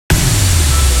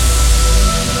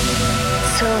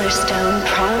Solarstone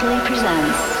proudly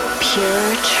presents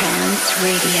Pure Trance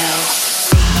Radio.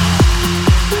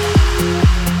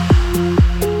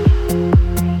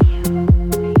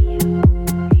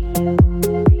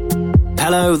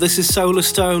 Hello, this is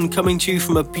Solarstone coming to you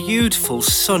from a beautiful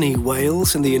sunny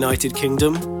Wales in the United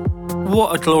Kingdom.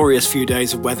 What a glorious few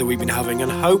days of weather we've been having,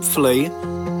 and hopefully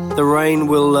the rain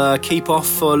will keep off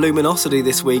for Luminosity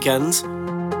this weekend.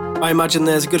 I imagine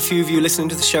there's a good few of you listening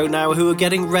to the show now who are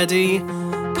getting ready,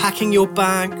 packing your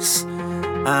bags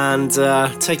and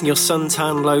taking your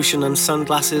suntan lotion and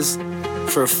sunglasses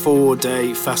for a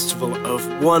 4-day festival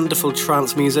of wonderful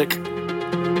trance music.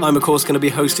 I'm of course going to be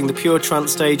hosting the Pure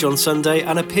Trance stage on Sunday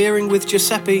and appearing with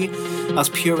Giuseppe as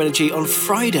Pure Energy on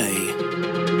Friday.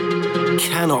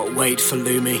 Cannot wait for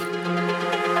Lumi.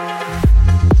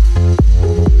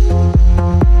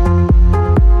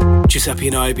 Giuseppe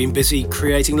and I have been busy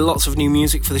creating lots of new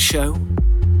music for the show.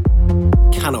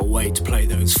 Cannot wait to play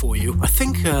those for you. I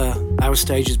think our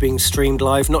stage is being streamed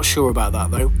live, not sure about that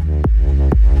though.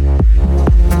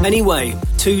 Anyway,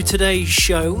 to today's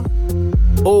show.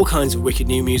 All kinds of wicked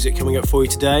new music coming up for you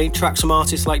today. Tracks from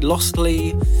artists like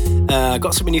Lostly,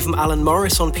 got something new from Alan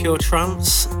Morris on Pure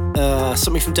Trance,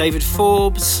 something from David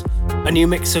Forbes, a new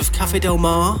mix of Café Del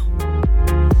Mar.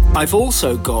 I've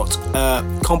also got a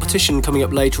competition coming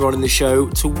up later on in the show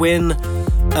to win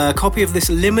a copy of this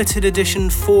limited edition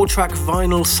 4-track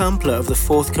vinyl sampler of the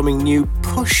forthcoming new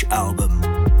Push album.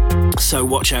 So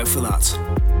watch out for that.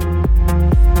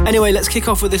 Anyway, let's kick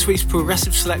off with this week's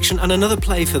progressive selection and another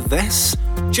play for this,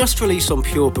 just released on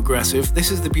Pure Progressive.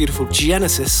 This is the beautiful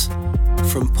Genesis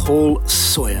from Paul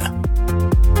Sawyer.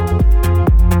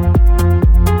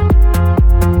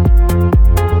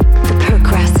 The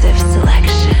progressive selection.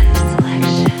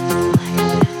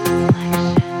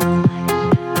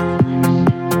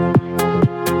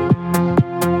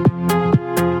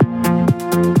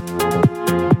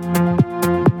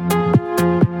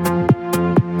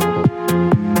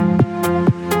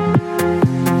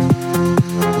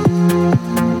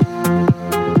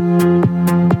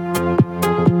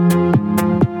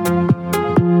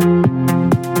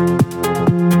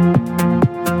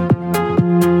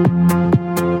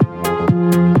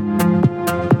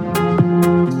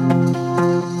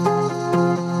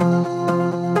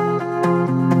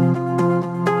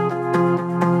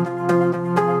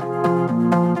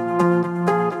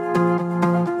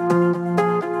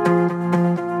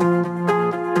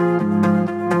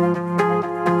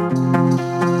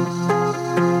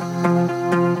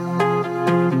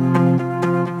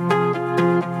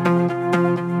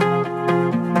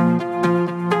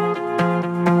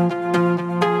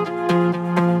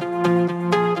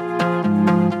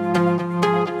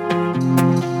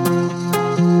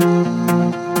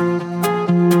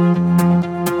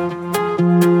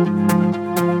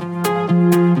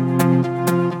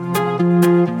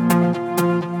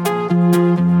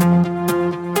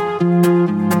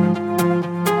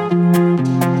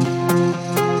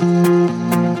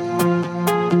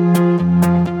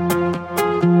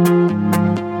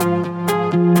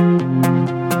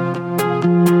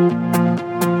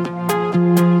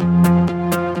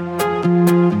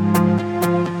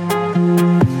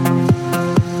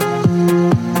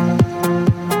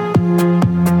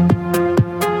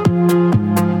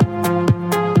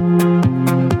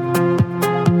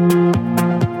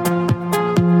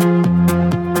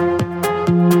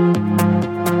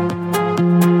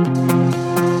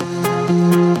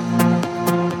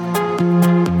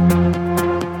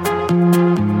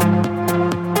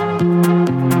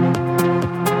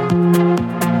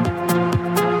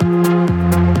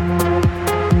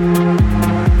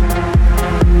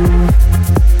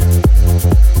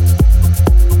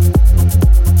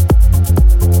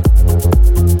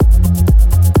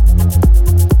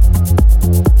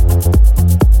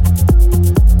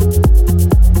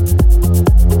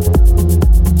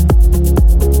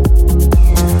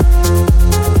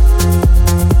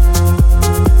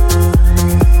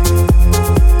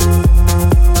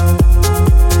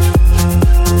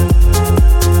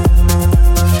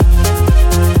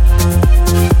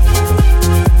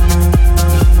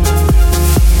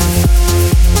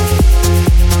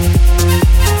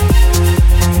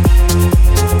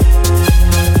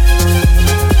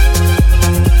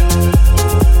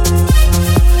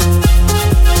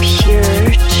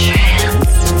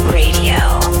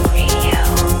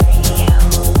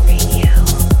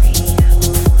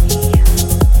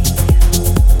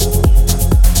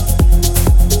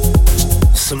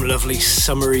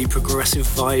 summery progressive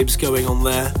vibes going on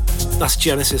there. That's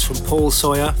Genesis from Paul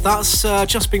Sawyer. That's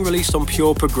just being released on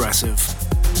Pure Progressive.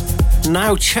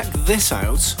 Now check this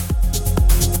out.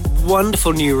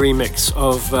 wonderful new remix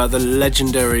of the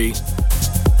legendary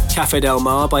Cafe Del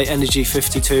Mar by Energy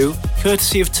 52,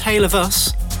 courtesy of Tale of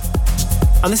Us.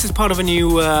 And this is part of a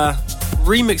new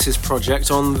remixes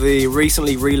project on the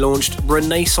recently relaunched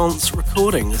Renaissance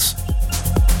Recordings.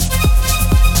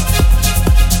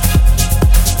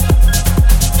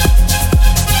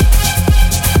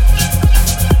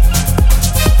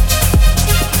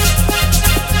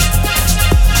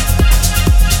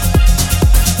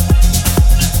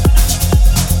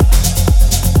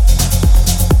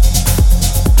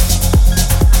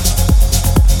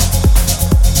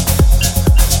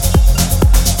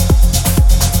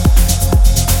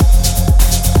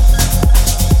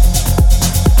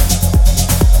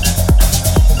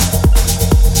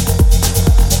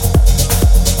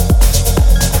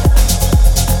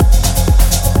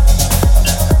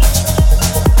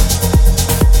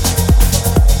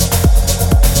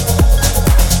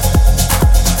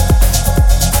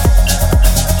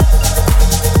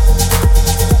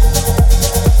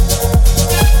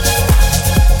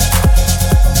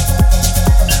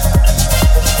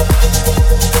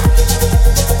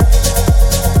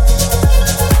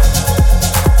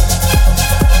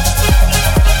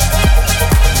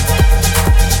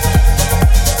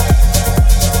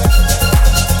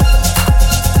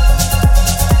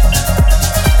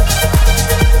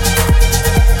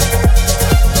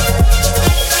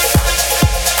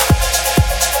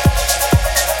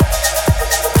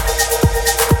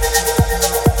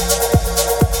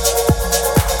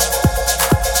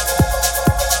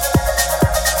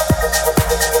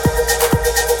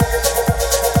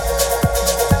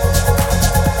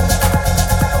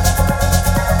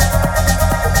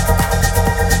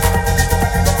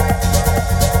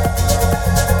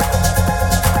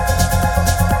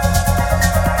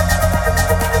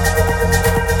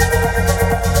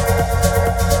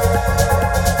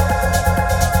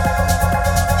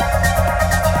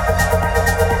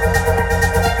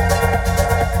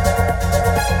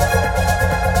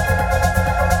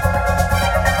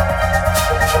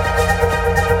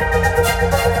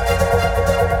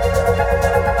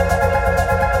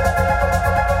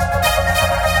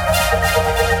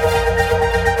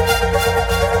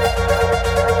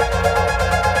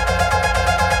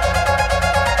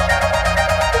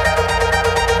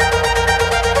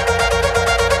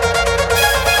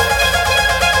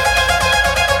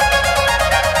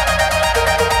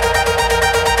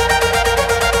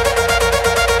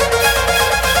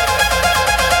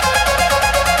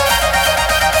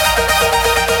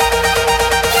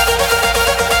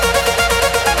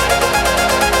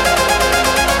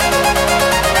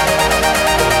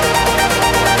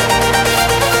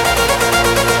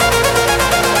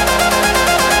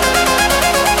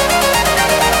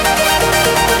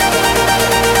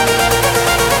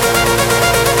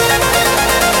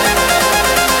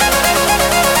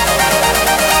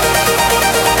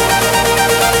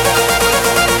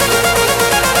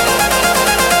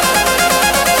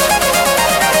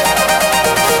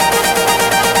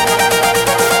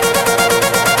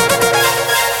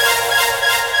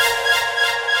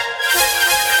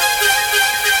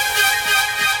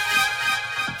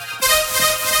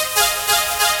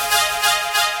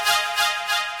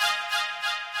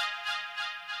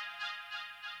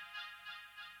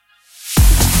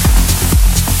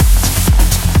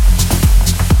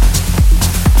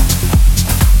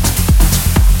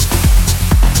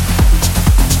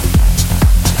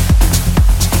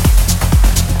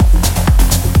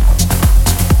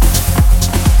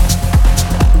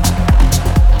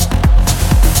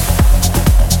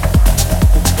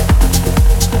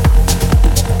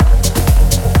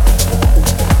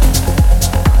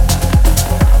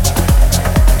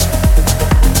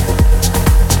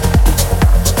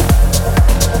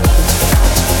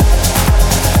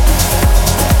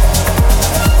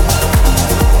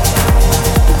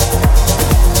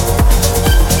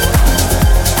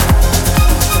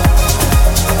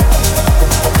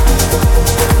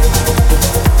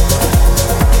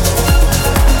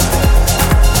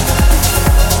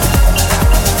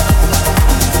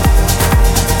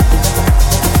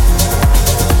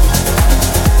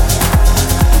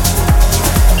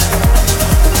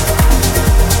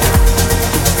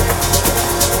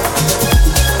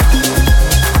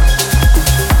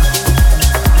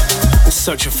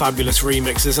 such a fabulous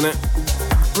remix, isn't it?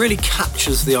 Really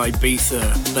captures the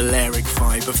Ibiza Balearic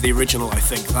vibe of the original, I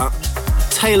think, that.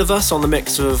 Tale of Us on the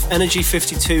mix of Energy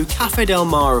 52, Cafe Del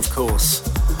Mar, of course.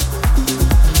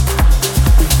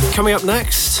 Coming up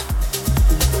next,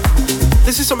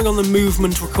 this is something on the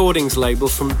Movement Recordings label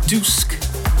from Dusk.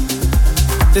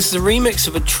 This is a remix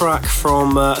of a track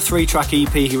from a 3-track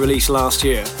EP he released last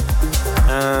year.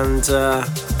 and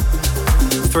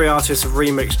 3 artists have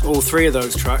remixed all 3 of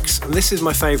those tracks, and this is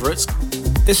my favourite.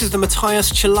 This is the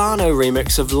Matthias Celano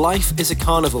remix of Life is a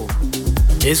Carnival.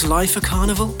 Is life a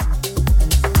carnival?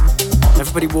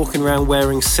 Everybody walking around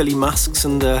wearing silly masks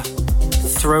and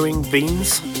throwing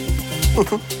beans?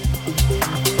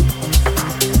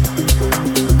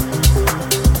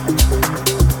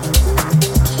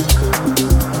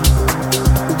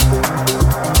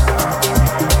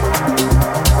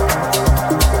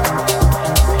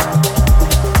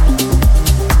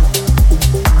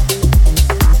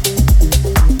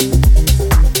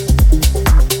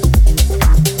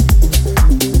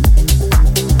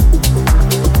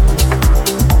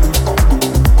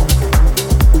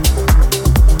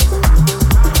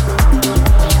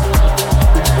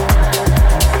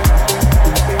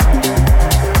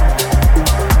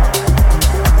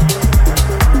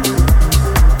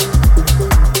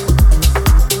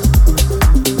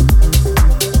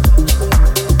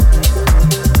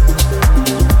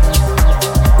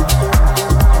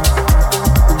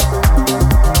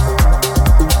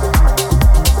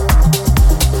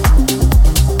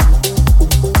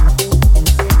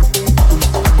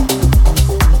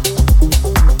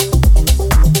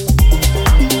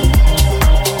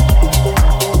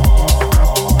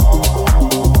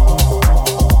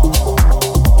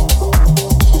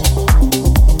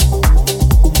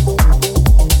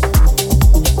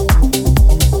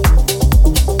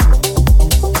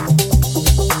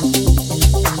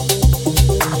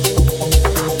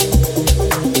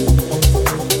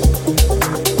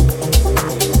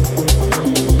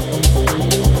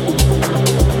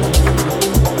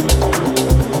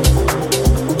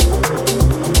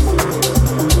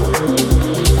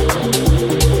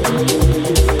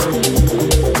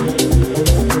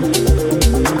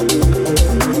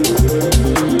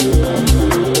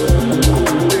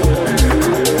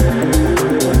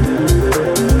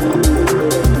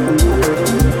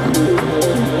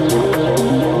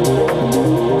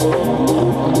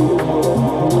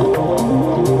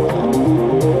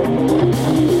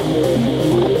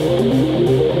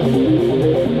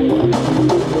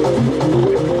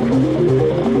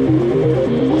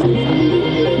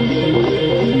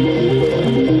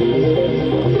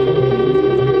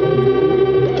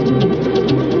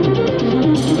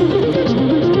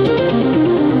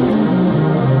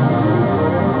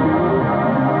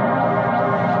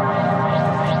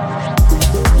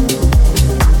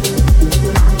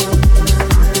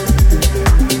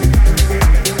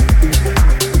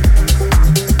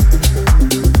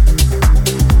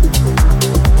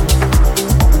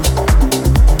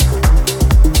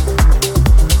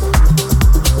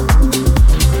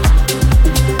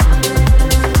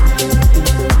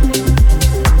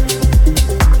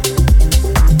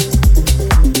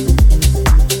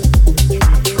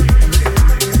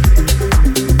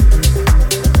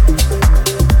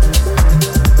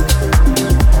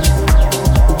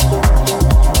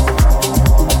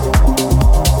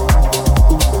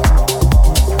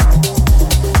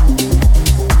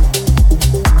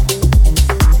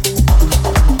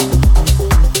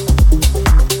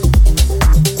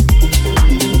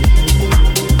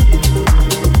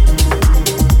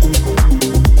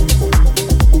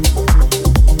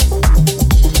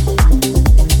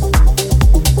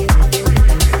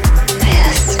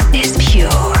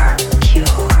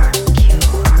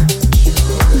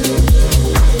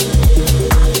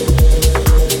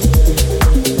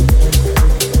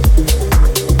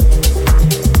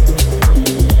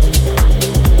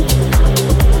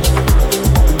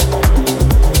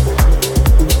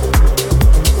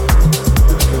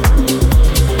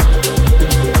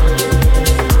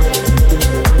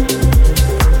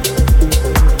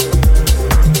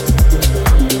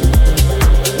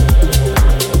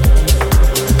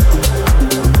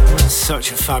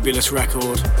 Fabulous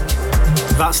record.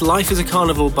 That's Life is a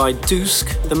Carnival by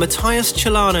Dusk, the Matthias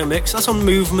Celano mix. That's on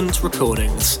Movement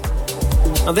Recordings.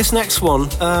 Now this next one,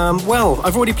 well,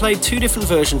 I've already played 2 different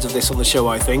versions of this on the show,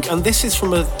 I think, and this is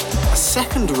from a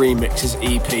second remixes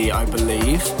EP, I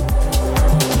believe.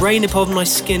 Rain Upon My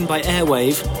Skin by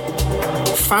Airwave.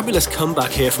 Fabulous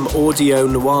comeback here from Audio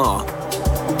Noir.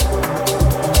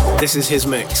 This is his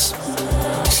mix.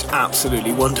 It's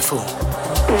absolutely wonderful.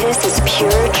 This is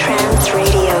Pure Trance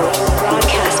Radio,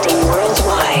 broadcasting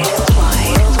worldwide.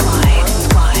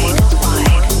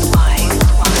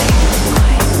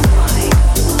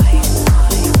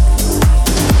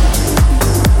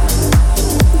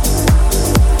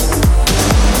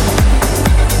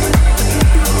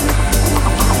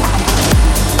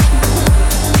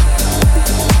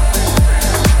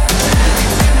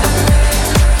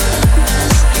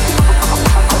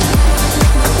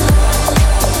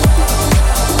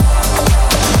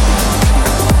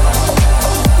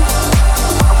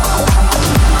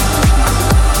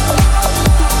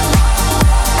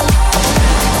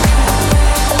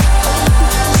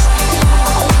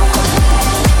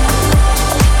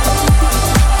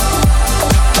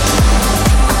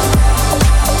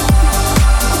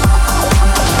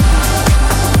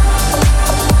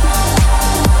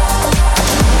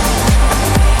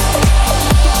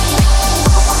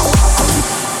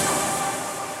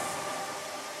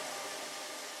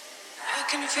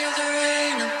 feel the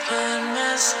rain upon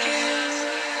my skin.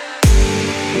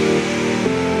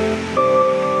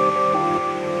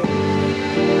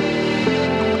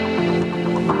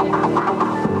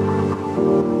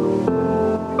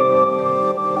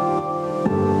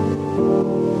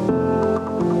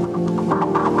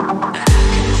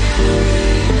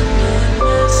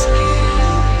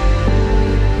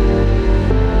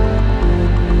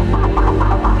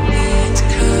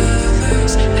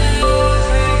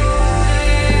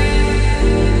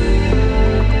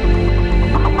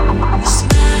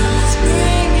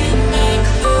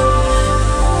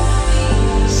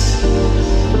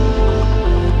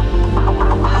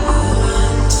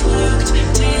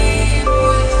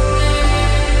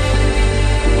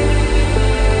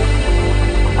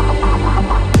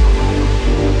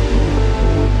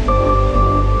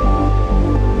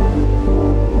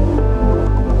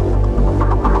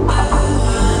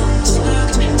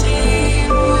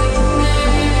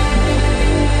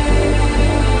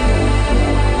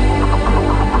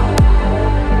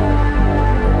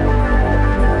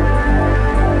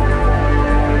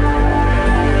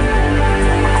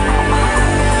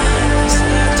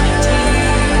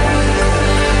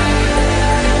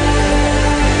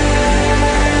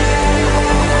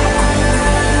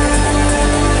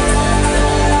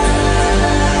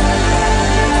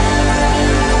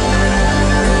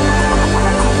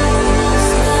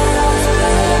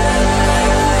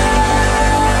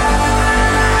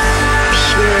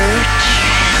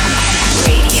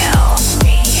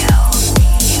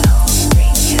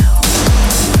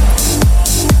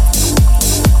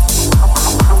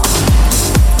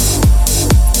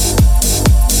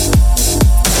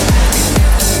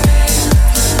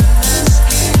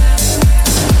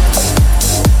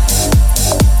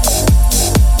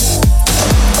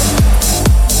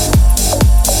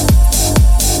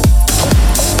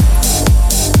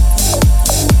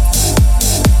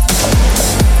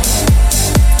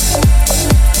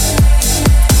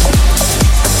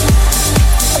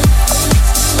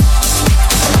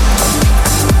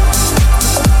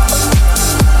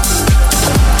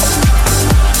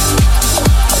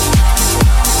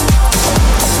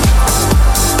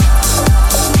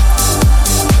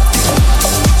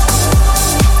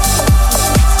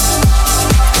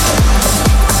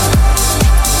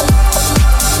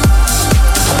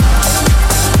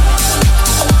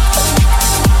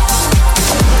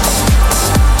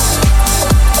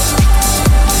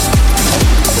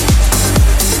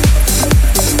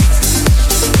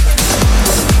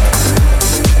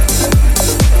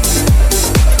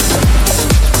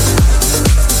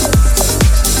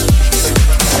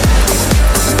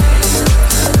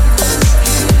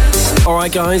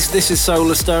 Alright guys, this is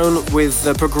Solarstone with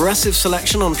the progressive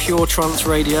selection on Pure Trance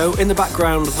Radio. In the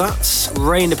background, that's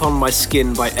Rain Upon My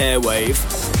Skin by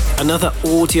Airwave. Another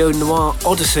audio noir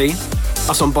odyssey.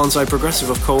 That's on Bonsai Progressive,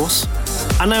 of course.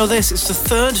 And now this, it's the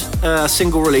third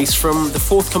single release from the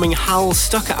forthcoming Hal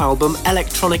Stucker album,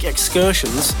 Electronic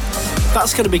Excursions.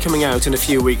 That's going to be coming out in a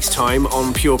few weeks' time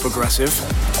on Pure Progressive.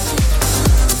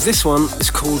 This one is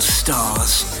called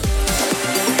Stars.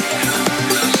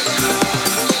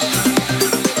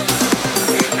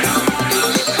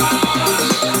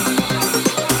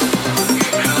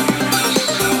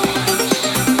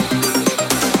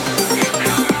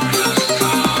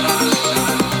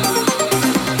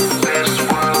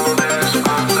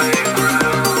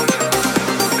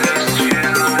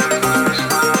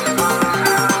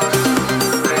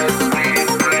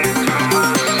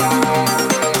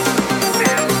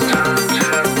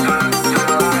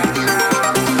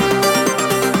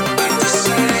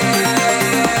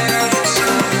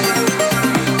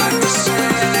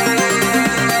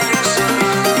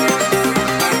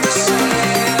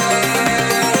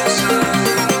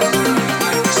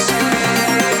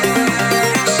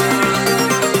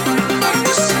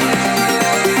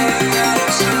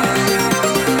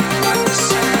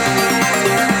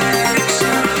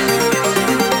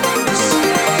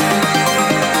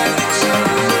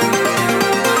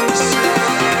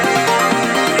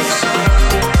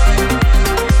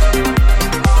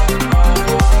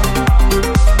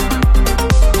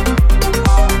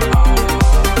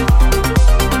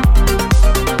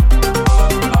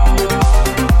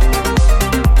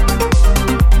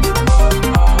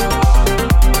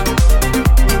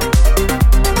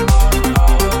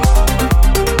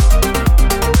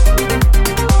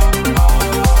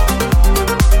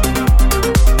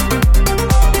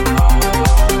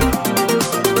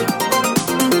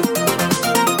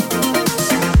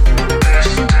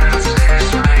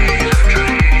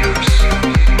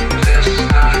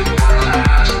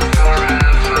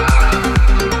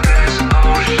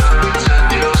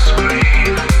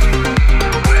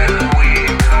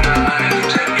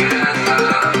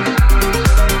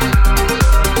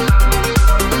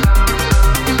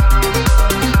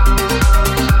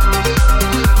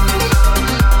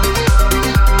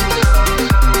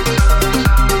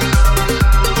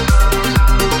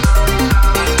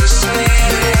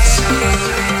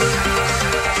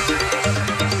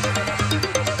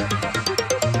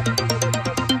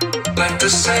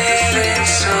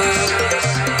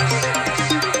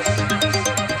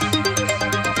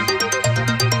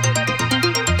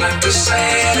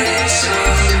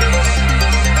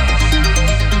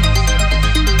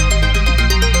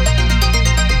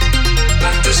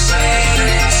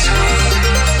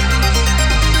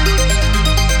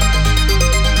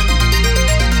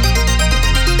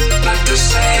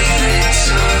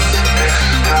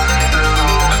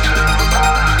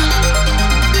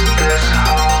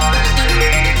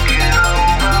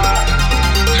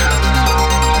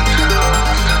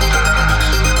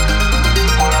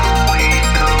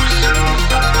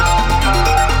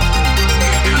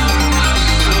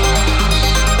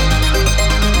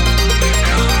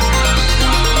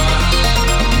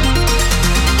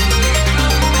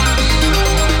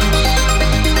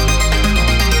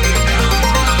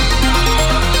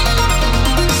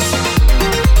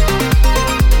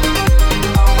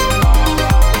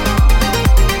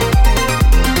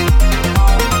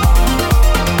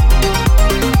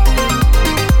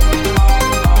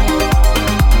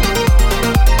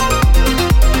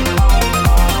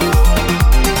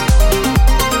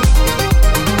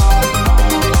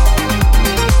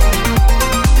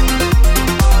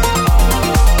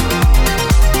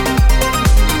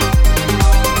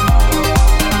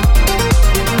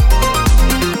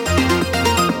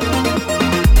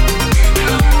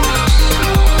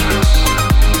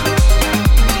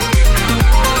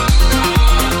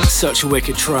 Such a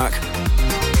wicked track.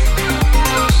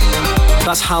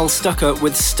 That's Hal Stucker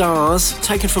with Stars,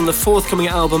 taken from the forthcoming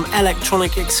album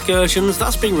Electronic Excursions.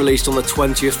 That's being released on the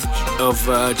 20th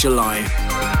of July.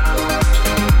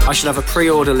 I should have a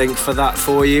pre-order link for that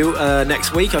for you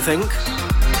next week, I think.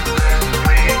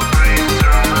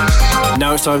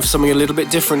 Now it's time for something a little bit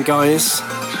different, guys.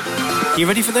 You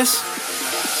ready for this?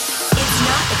 It's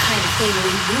not the kind of thing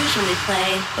we usually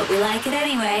play, but we like it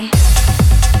anyway.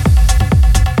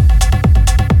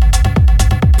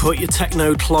 Put your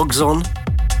techno clogs on.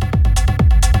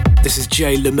 This is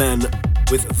Jay Leman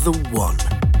with The One.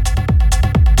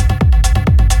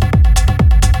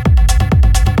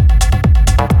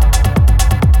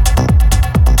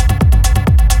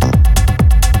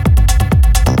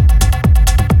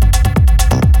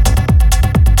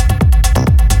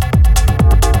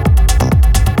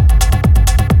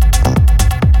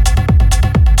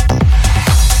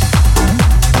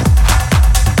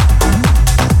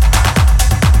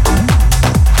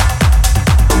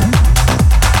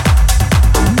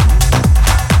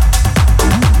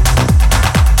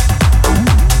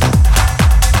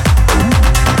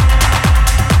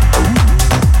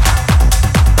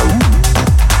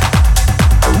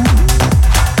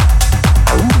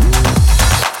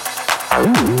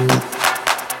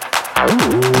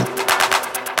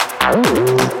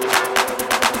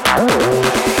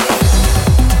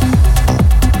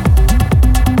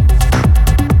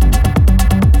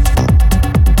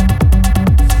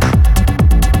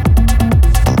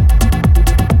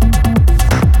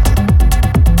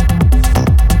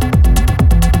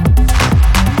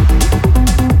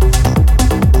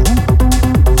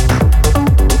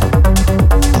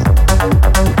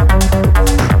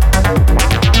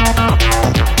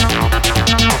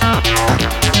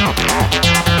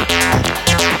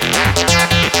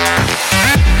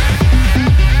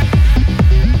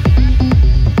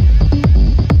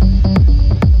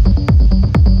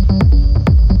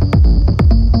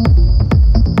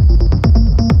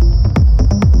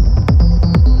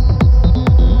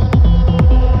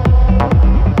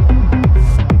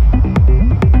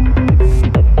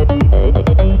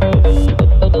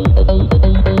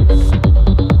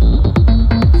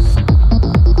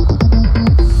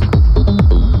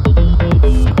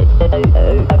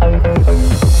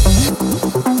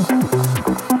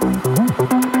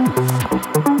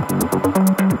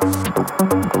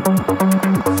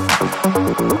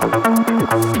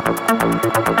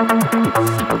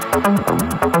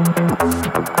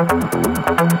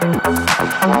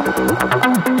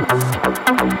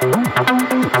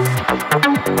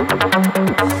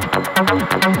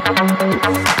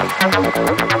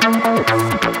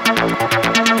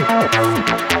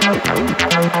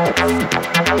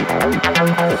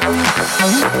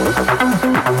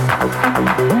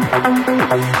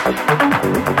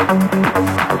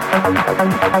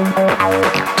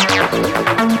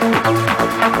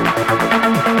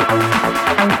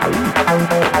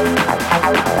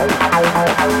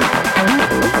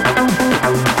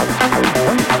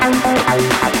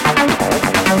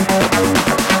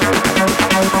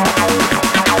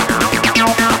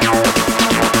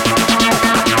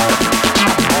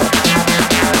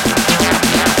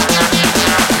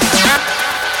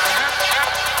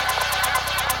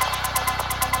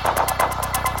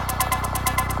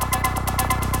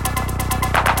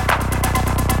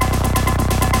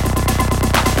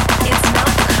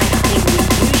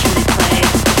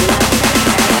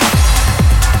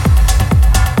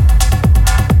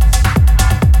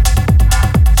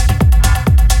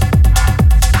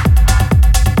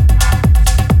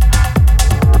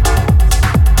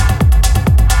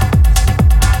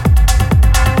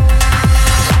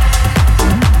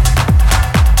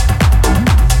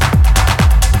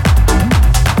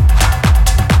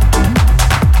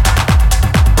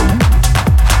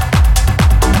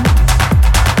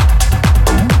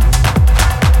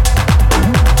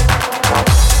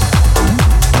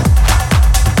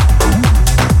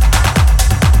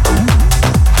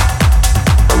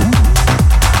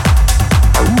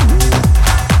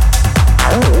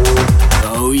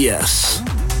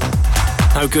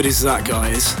 How good is that,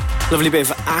 guys? Lovely bit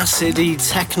of acidy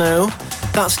techno.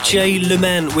 That's Jay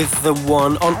Lumen with The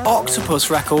One on Octopus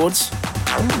Records.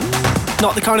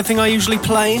 Not the kind of thing I usually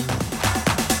play.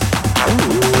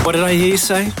 What did I hear you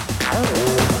say?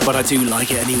 But I do like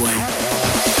it anyway.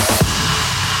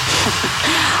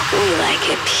 We like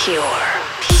it pure.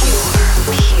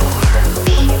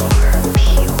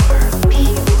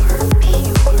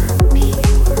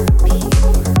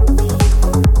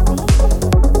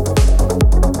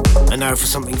 And now for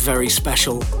something very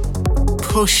special.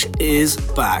 Push is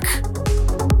back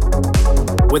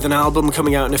with an album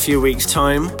coming out in a few weeks'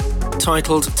 time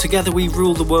titled Together We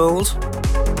Rule the World.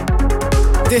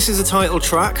 This is a title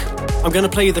track. I'm going to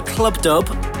play you the club dub.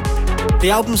 The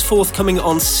album's forthcoming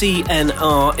on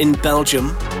CNR in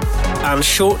Belgium, and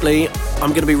shortly I'm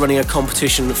going to be running a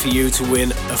competition for you to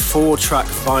win a 4-track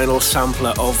vinyl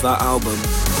sampler of that album.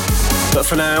 But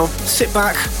for now, sit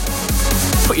back,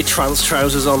 put your trance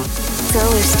trousers on.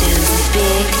 Solarstone's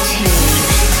big tune.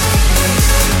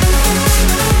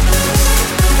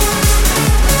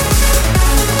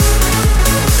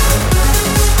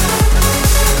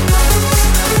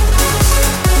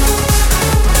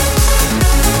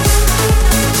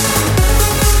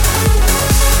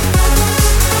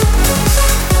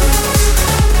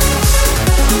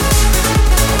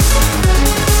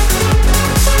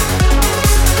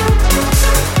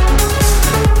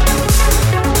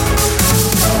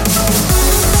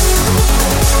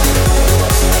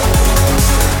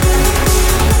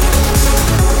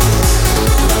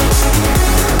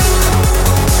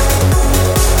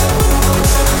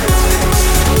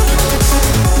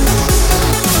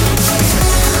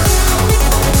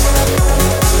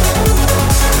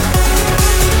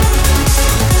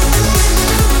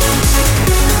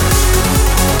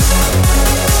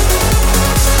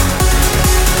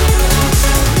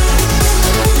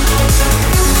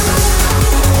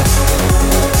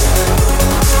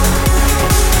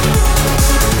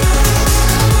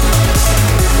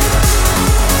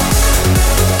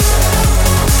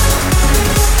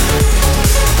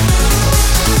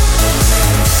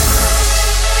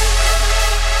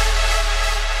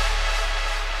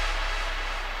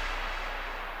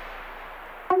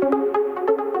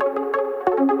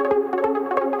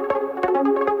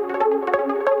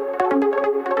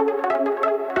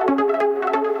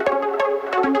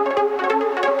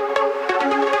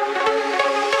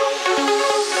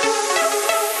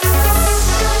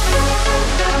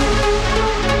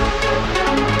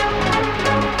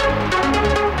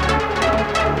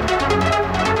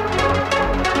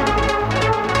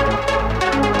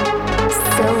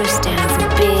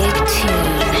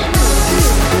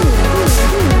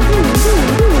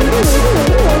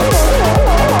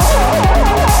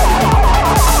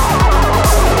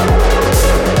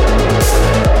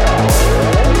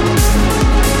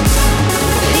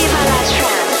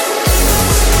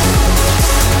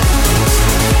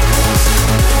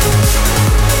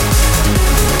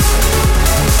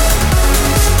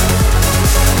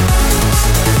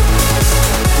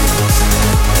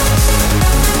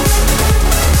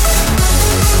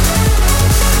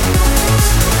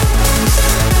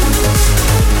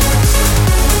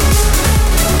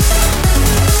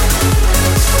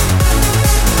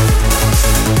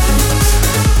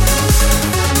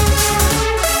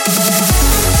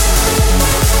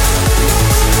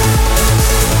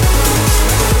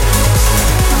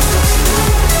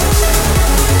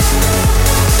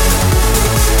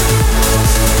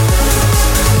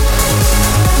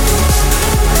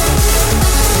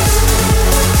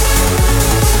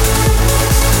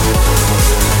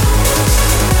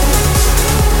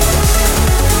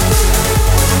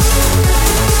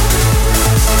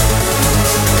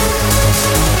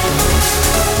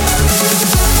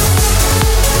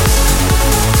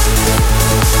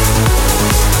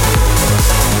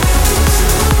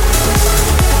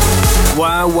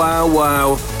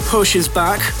 Wow. Push is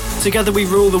back. Together We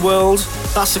Rule the World.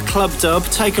 That's a club dub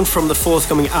taken from the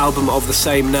forthcoming album of the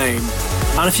same name.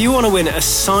 And if you want to win a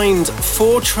signed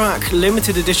 4-track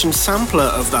limited edition sampler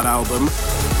of that album,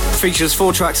 features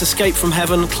 4 tracks Escape from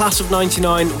Heaven, Class of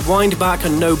 99, Wind Back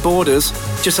and No Borders,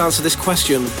 just answer this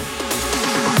question.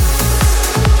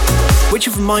 Which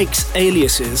of Mike's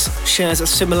aliases shares a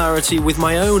similarity with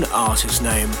my own artist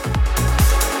name?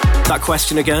 That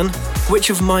question again. Which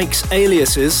of Mike's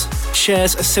aliases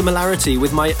shares a similarity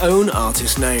with my own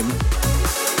artist name?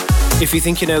 If you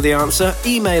think you know the answer,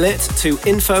 email it to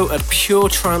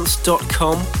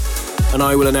info@puretrance.com and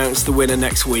I will announce the winner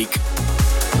next week.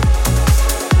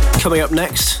 Coming up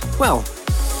next, well,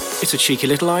 it's a cheeky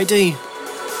little ID.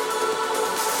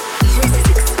 This is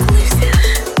exclusive.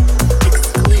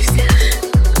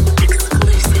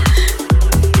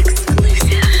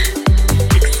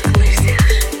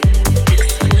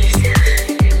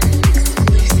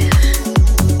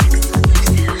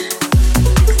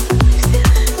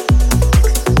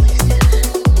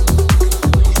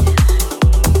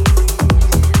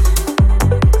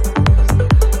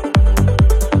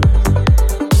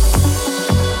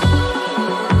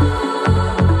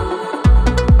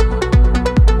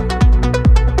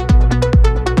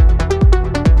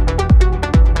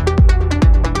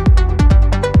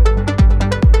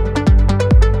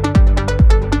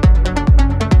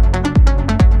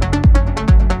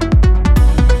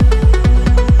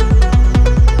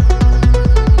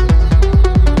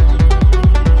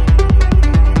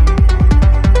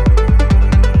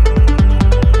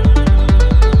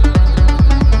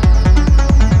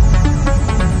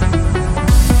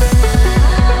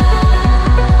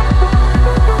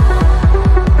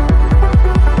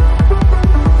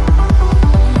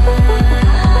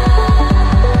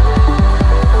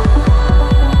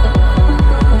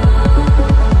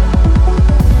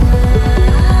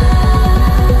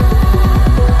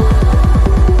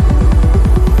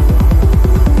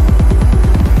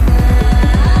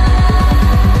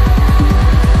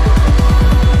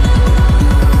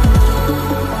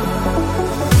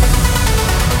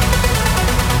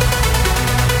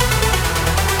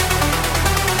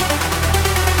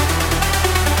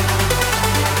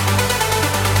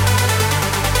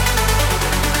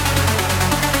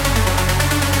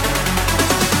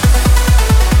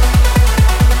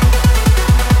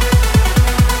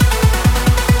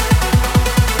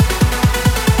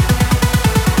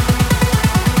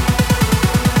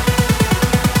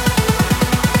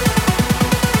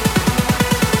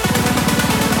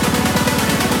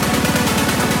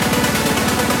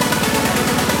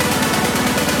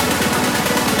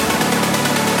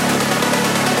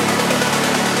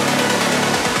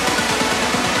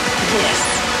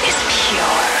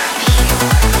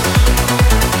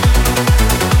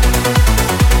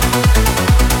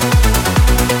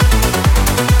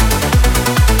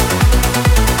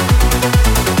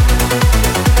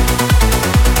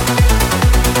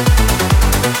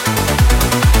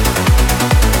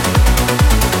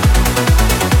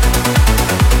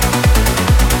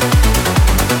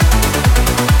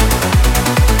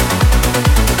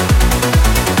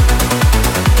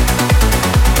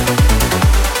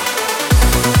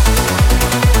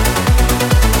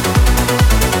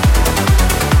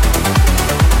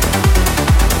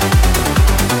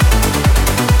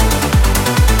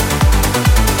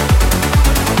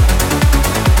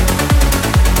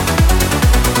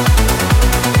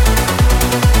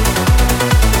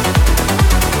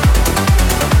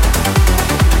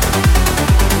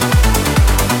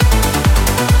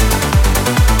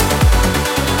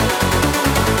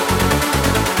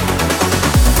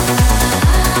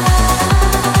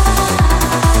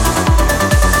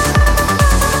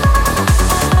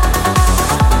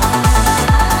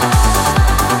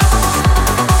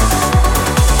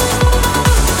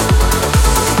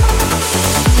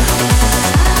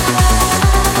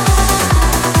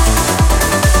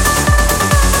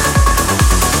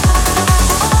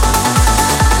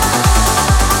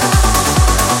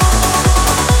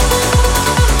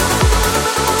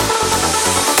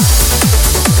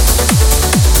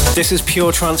 This is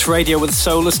Pure Trance Radio with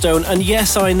Solarstone, and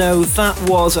yes, I know that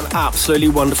was an absolutely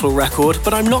wonderful record,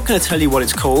 but I'm not going to tell you what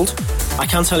it's called. I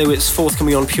can tell you it's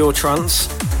forthcoming on Pure Trance.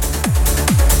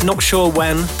 Not sure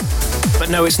when, but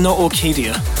no, it's not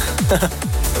Orchidia.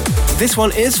 This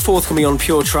one is forthcoming on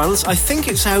Pure Trance. I think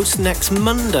it's out next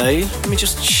Monday. Let me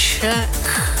just check.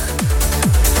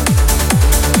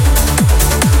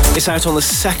 It's out on the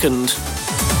 2nd.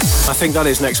 I think that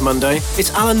is next Monday.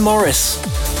 It's Alan Morris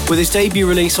with his debut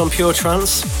release on Pure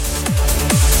Trance.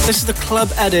 This is the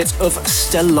club edit of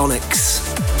Stellonics.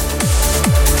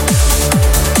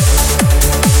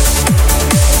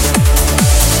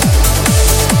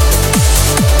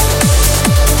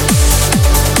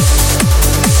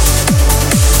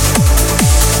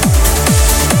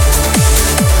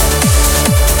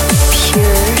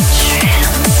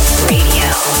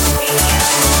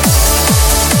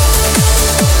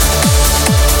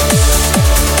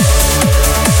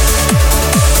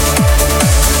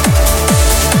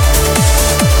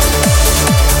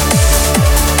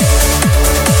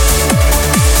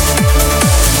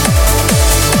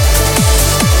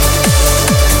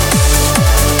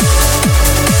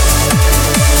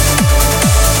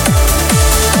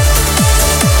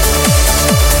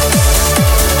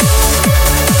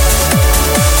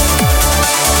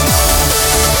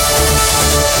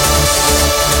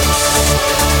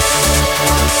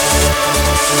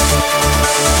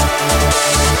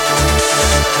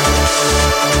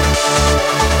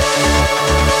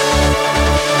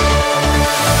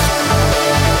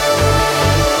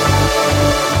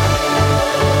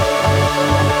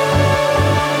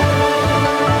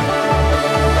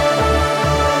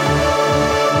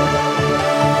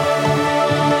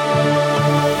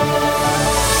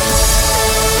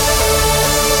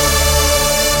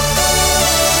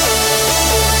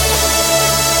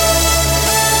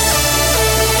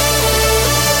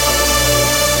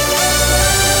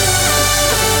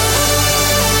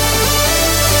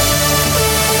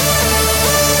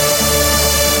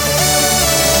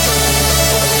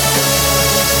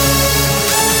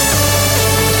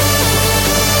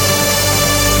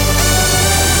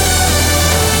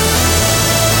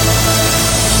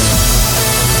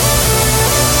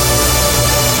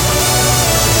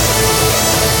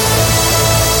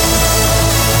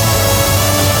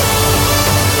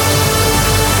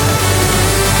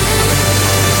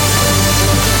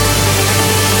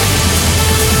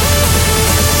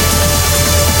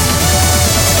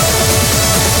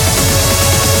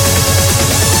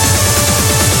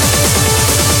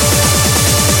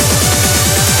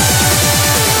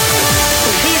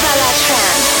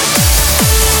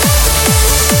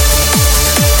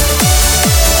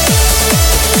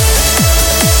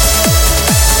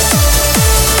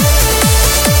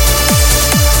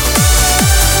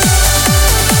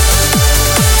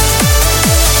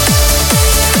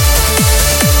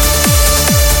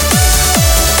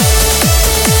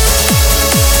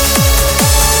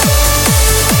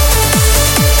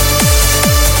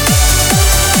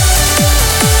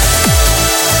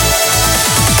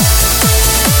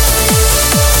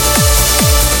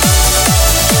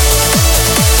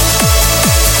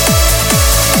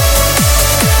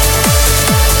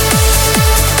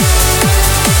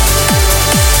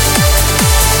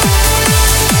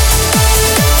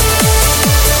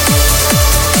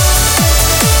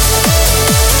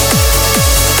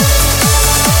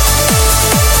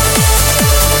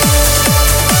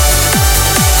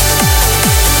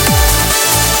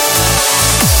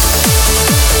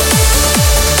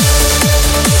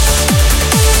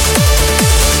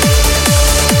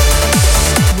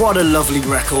 What a lovely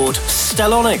record.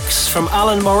 Stellonics from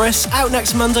Alan Morris, out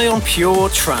next Monday on Pure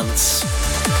Trance.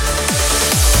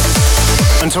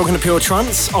 And talking to Pure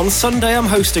Trance, on Sunday I'm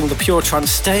hosting the Pure Trance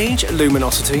stage at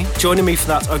Luminosity. Joining me for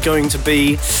that are going to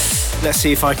be, let's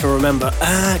see if I can remember,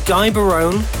 Guy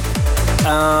Barone,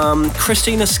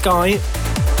 Christina Sky,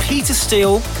 Peter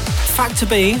Steele, Factor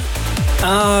B,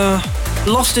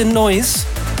 Lost in Noise.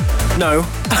 No,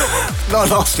 not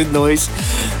Lost in Noise.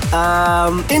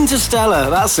 Interstellar,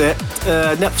 that's it.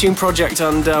 Neptune Project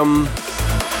and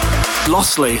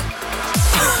Lostly.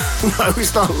 No,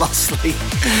 it's not Lostly.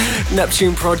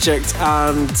 Neptune Project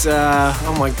and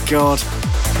oh my god.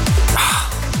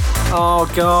 Oh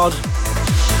god.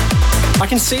 I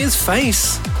can see his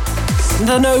face.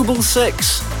 The Noble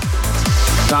Six.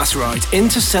 That's right,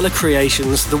 Interstellar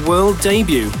Creations, the world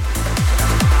debut.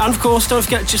 And of course, don't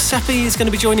forget Giuseppe is going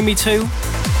to be joining me too.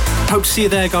 Hope to see you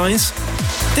there, guys.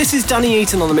 This is Danny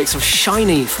Eaton on the mix of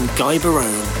Shiny from Guy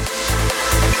Barone.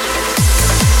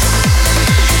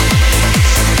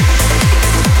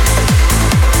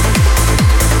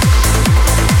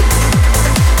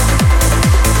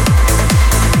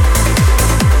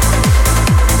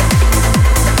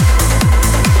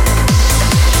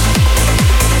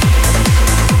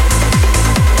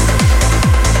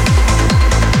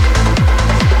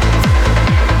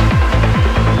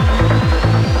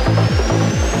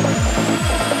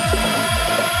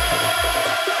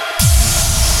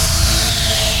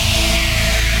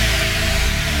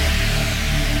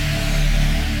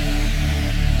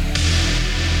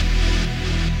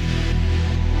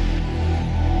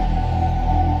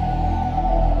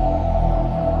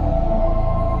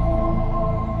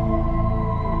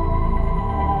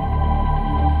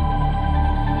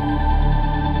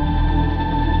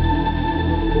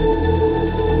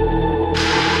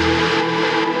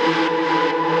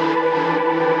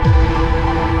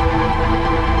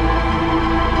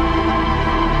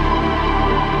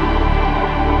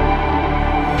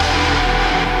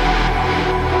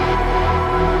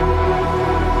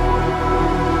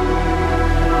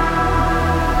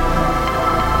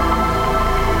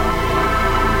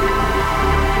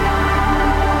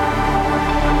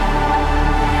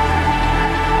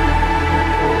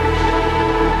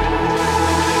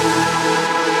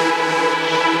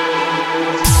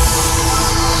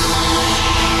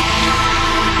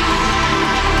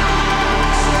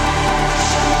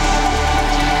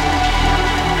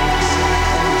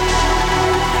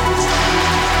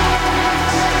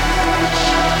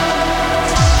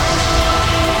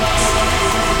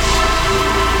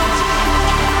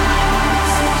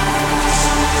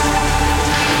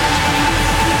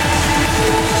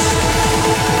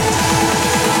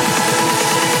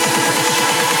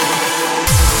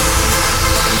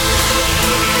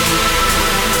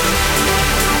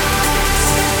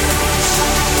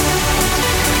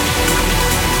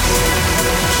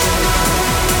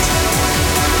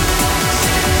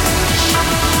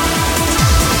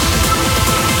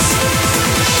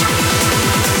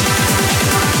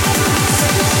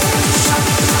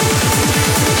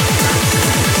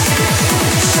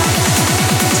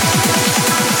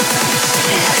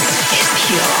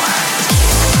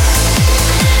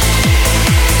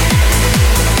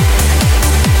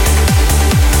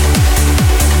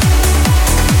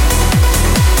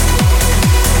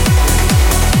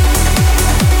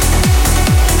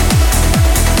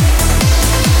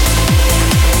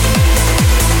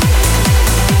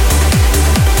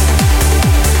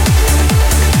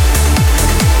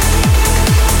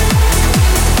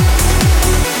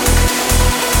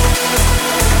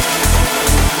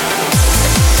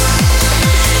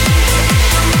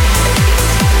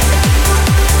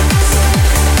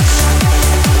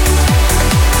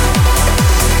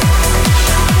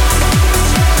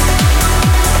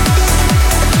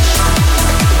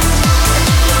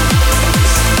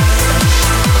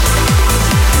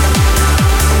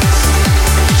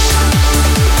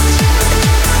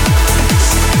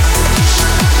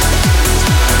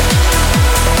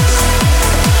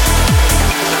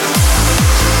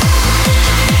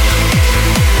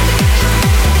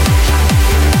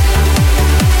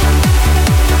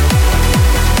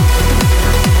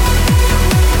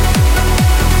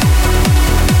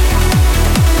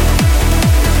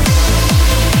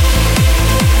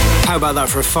 How about that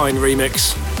for a fine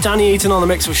remix? Danny Eaton on the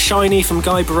mix with Shiny from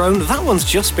Guy Barone. That one's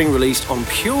just being released on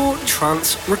Pure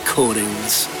Trance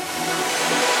Recordings.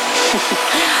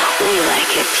 We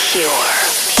like it pure.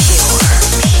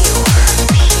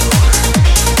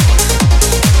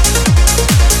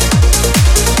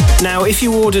 Now, if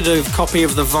you ordered a copy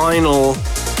of the vinyl,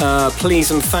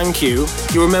 please and thank you.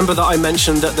 You remember that I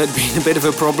mentioned that there'd been a bit of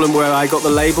a problem where I got the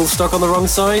label stuck on the wrong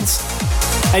sides?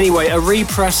 Anyway, a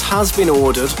repress has been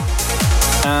ordered.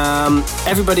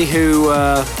 Everybody who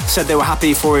said they were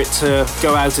happy for it to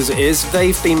go out as it is,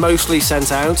 they've been mostly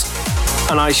sent out,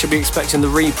 and I should be expecting the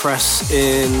repress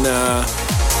in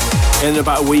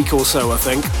about a week or so, I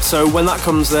think. So when that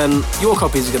comes, then your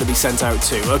copies are going to be sent out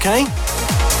too, okay?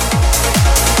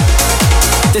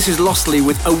 This is Lostly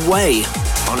with Away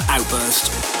on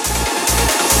Outburst.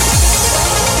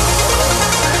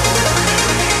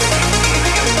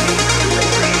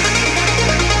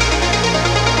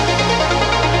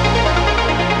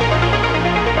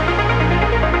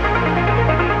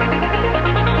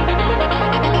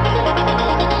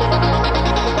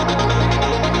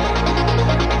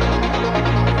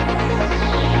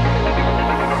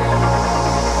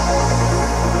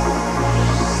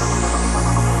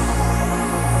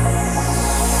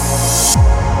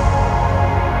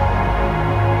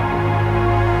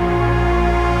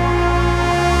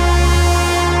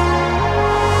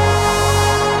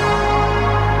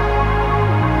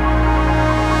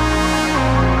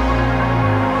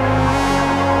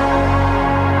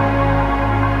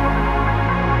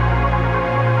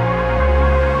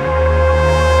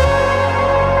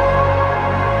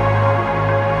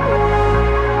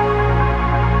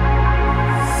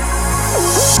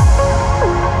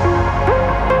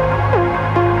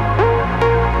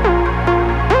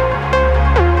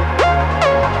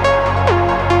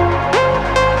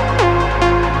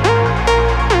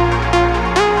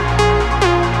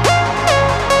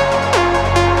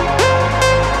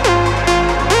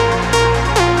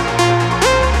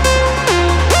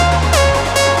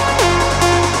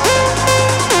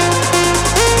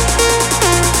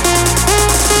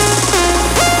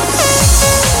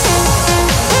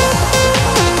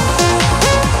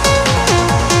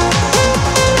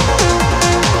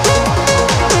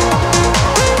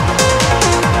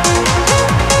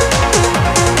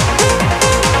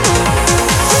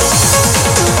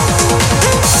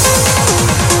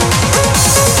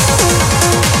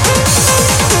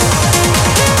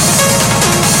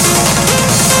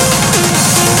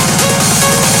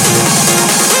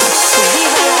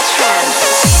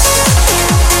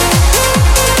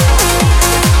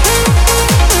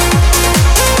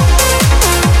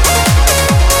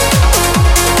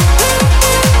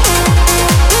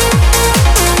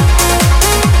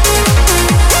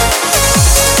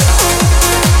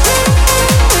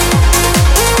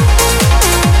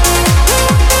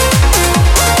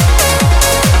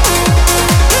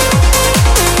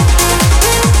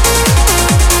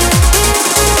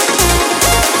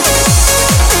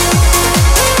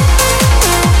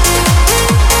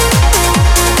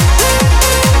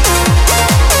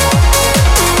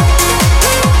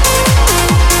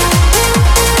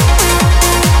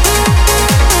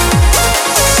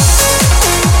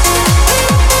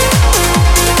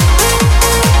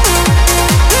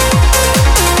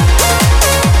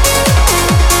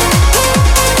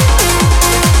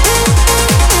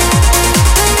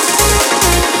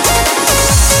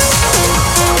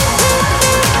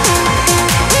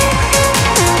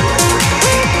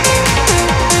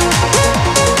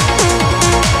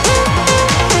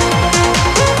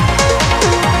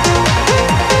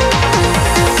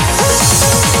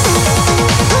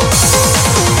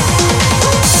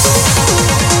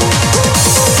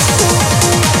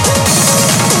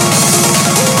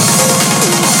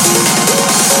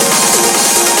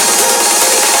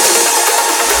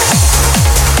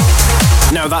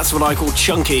 That's what I call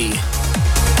chunky.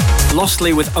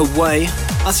 Lostly with Away.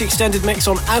 That's the extended mix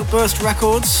on Outburst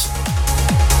Records.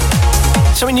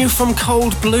 Something new from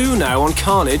Cold Blue now on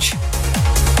Carnage.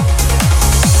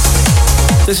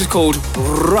 This is called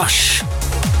Rush.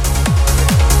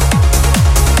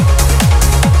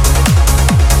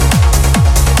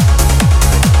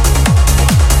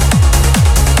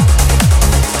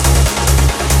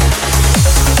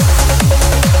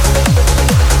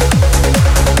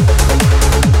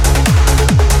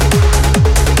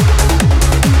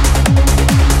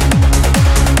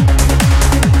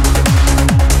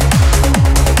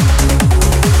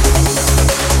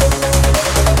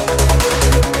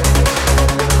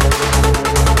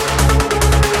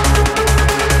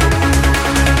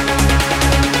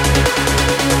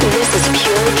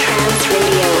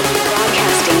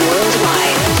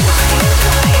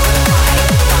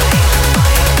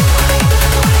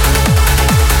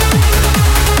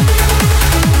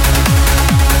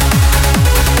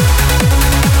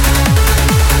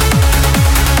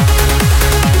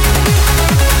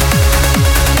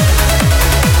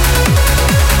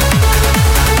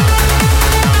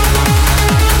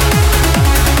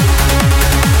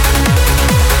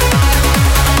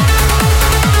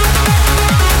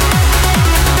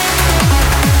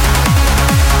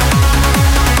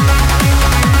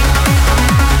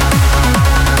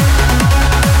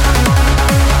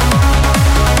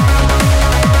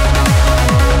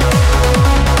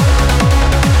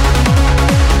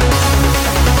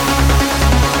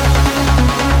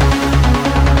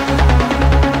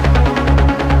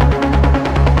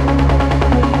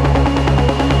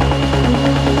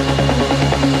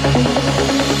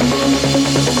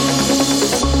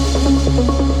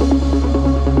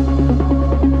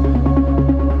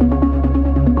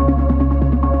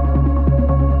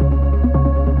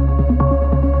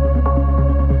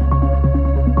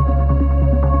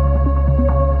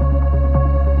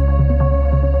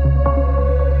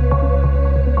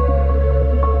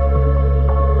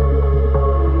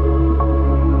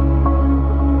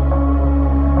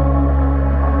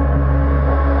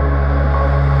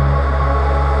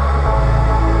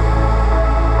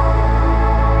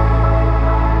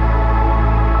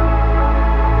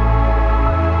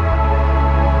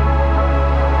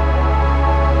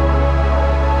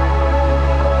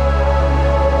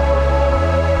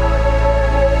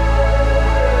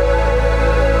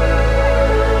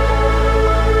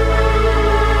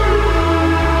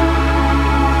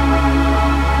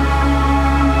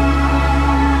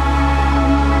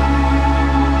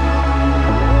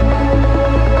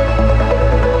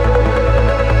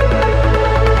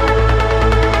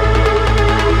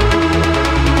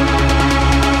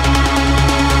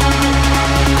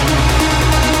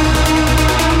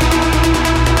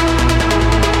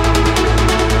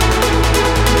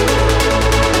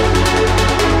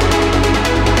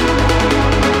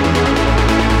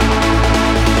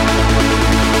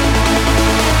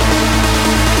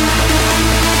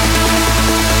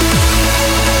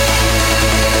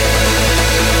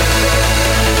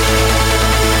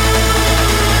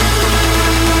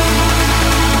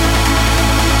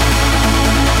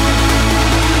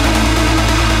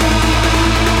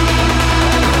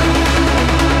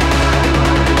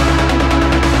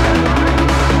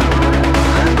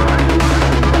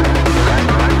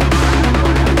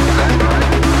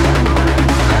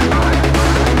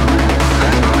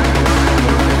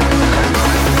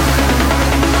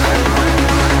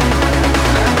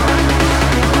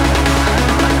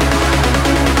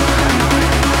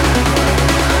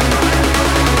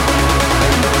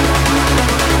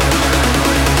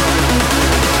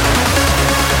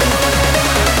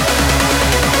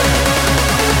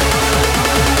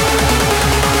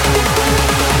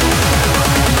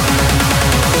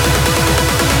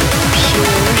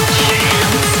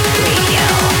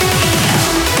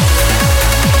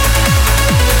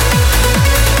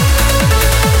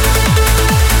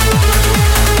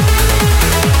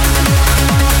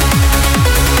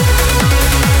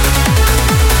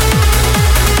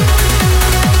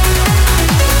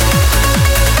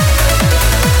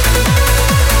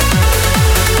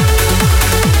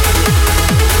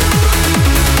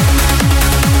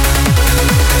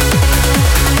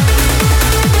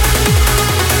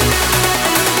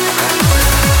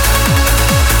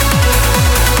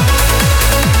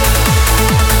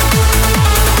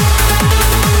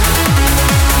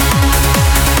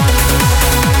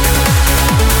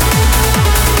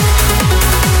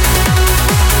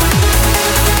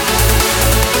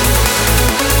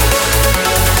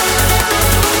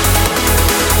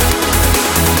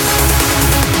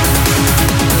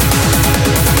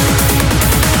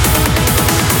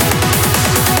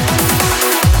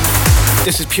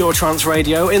 This is Pure Trance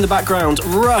Radio. In the background,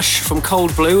 Rush from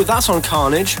Cold Blue. That's on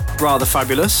Carnage. Rather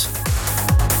fabulous.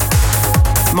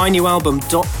 My new album,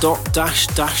 Dot Dot Dash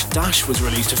Dash Dash, was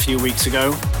released a few weeks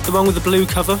ago. The one with the blue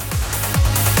cover.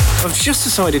 I've just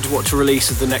decided what to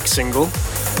release as the next single.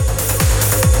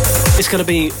 It's going to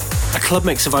be a club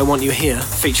mix of I Want You Here,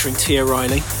 featuring Tia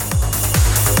Riley.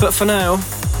 But for now,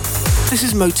 this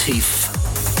is Motif.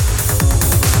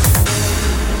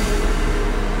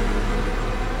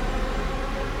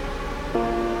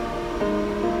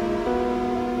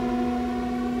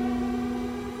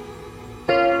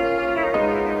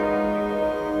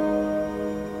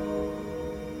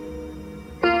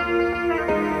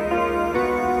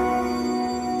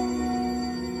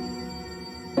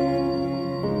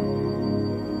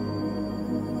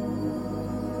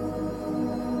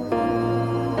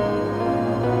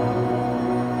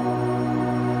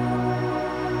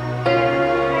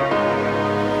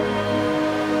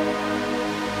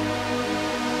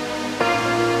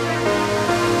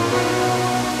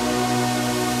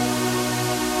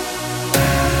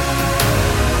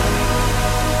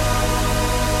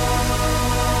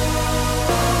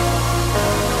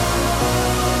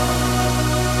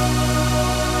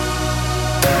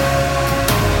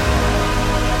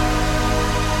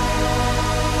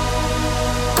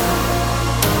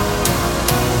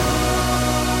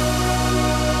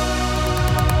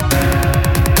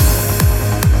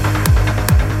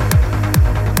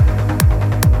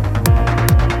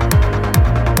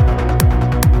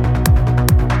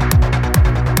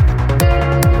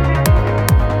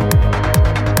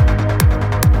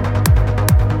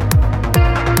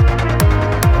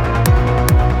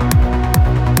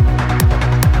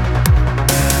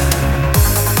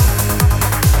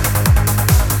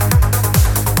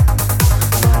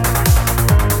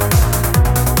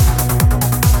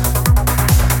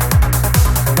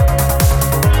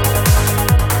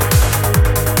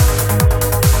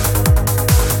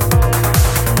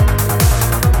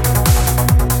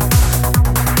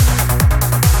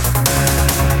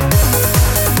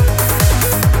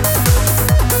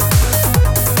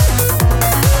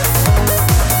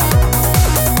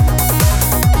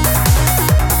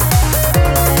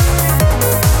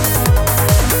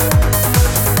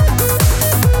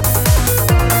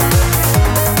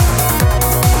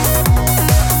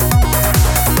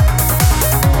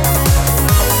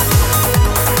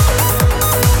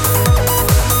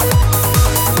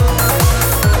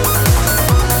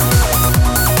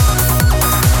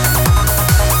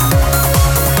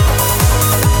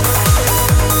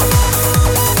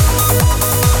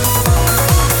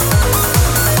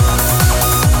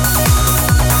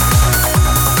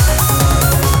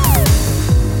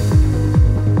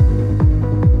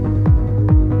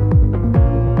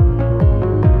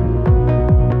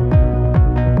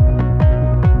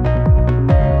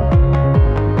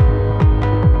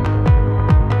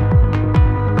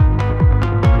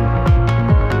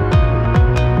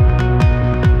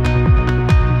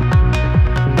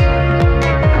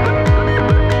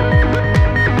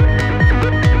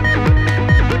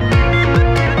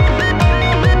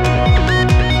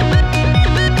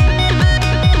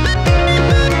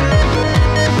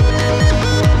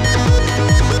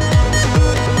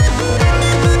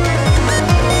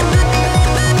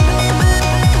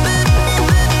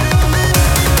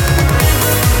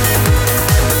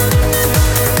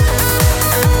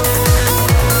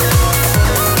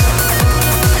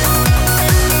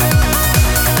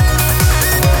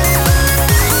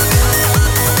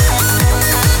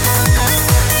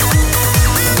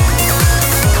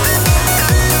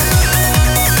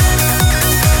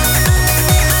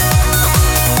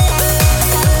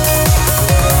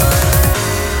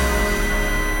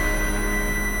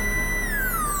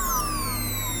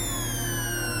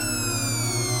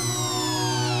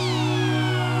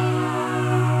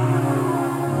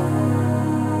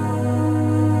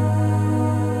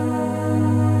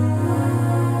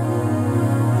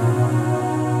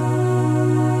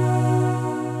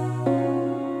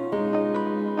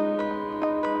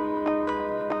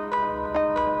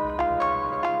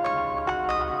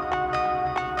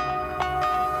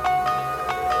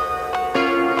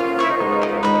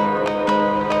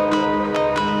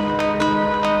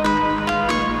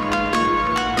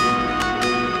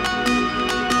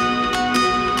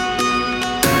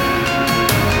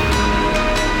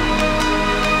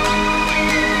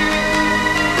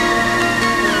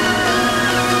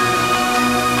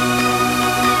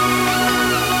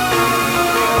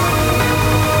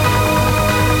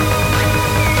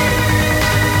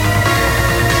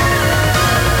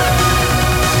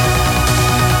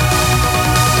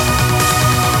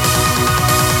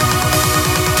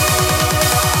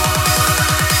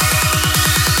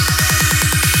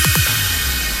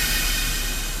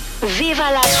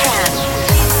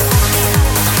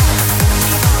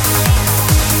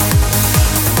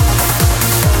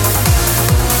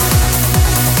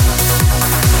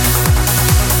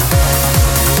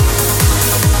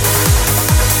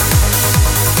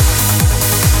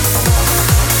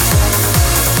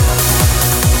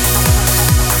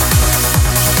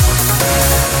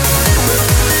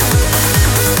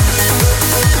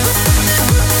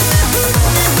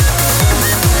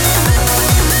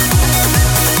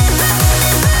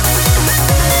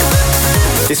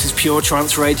 This is Pure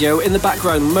Trance Radio. In the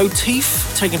background,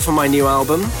 Motif, taken from my new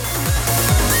album.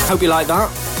 Hope you like that.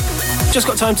 Just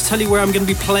got time to tell you where I'm going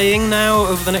to be playing now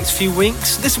over the next few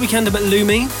weeks. This weekend I'm at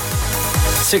Lumi.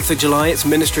 6th of July, it's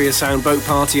Ministry of Sound Boat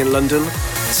Party in London.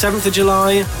 7th of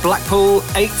July, Blackpool.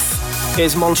 8th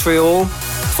is Montreal.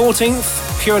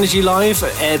 14th, Pure Energy Live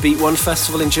at Airbeat One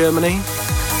Festival in Germany.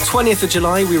 20th of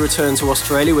July, we return to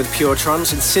Australia with Pure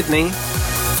Trance in Sydney.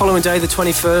 Following day, the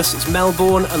 21st, it's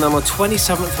Melbourne, and then on the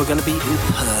 27th, we're going to be in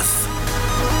Perth.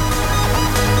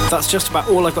 That's just about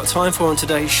all I've got time for on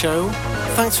today's show.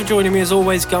 Thanks for joining me as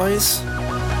always, guys.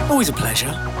 Always a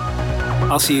pleasure.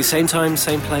 I'll see you same time,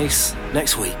 same place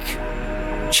next week.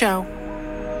 Ciao.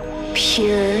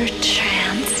 Pure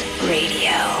Trance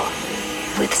Radio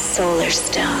with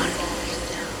Solarstone.